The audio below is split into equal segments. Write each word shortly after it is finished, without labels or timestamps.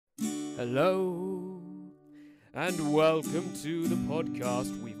Hello, and welcome to the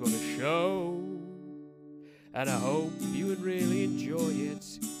podcast. We've got a show, and I hope you would really enjoy it.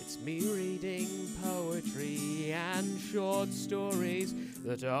 It's me reading poetry and short stories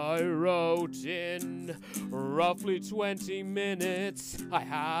that I wrote in roughly 20 minutes. I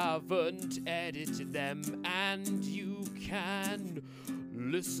haven't edited them, and you can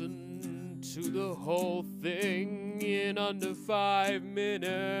listen to the whole thing in under 5 minutes.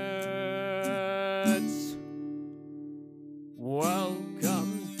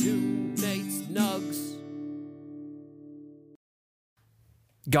 Welcome to Nate's Nugs.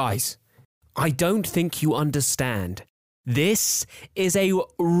 Guys, I don't think you understand. This is a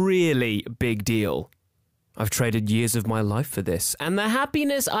really big deal. I've traded years of my life for this, and the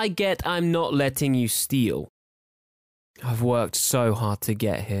happiness I get, I'm not letting you steal. I've worked so hard to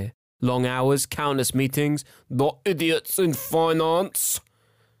get here. Long hours, countless meetings, the idiots in finance.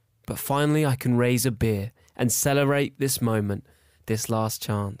 But finally I can raise a beer and celebrate this moment, this last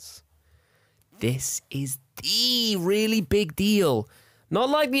chance. This is the really big deal.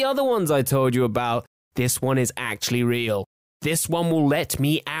 Not like the other ones I told you about. This one is actually real. This one will let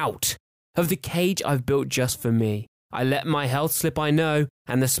me out of the cage I've built just for me. I let my health slip, I know,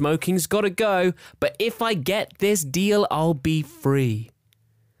 and the smoking's gotta go, but if I get this deal, I'll be free.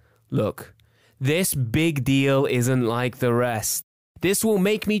 Look, this big deal isn't like the rest. This will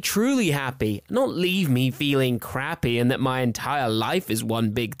make me truly happy, not leave me feeling crappy and that my entire life is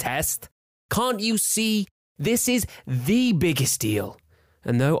one big test. Can't you see? This is the biggest deal.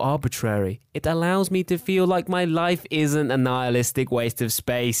 And though arbitrary, it allows me to feel like my life isn't a nihilistic waste of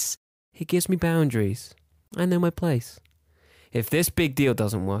space. It gives me boundaries. I know my place. If this big deal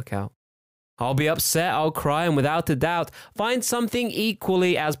doesn't work out, I'll be upset, I'll cry, and without a doubt, find something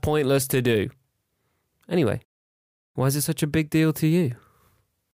equally as pointless to do. Anyway, why is it such a big deal to you?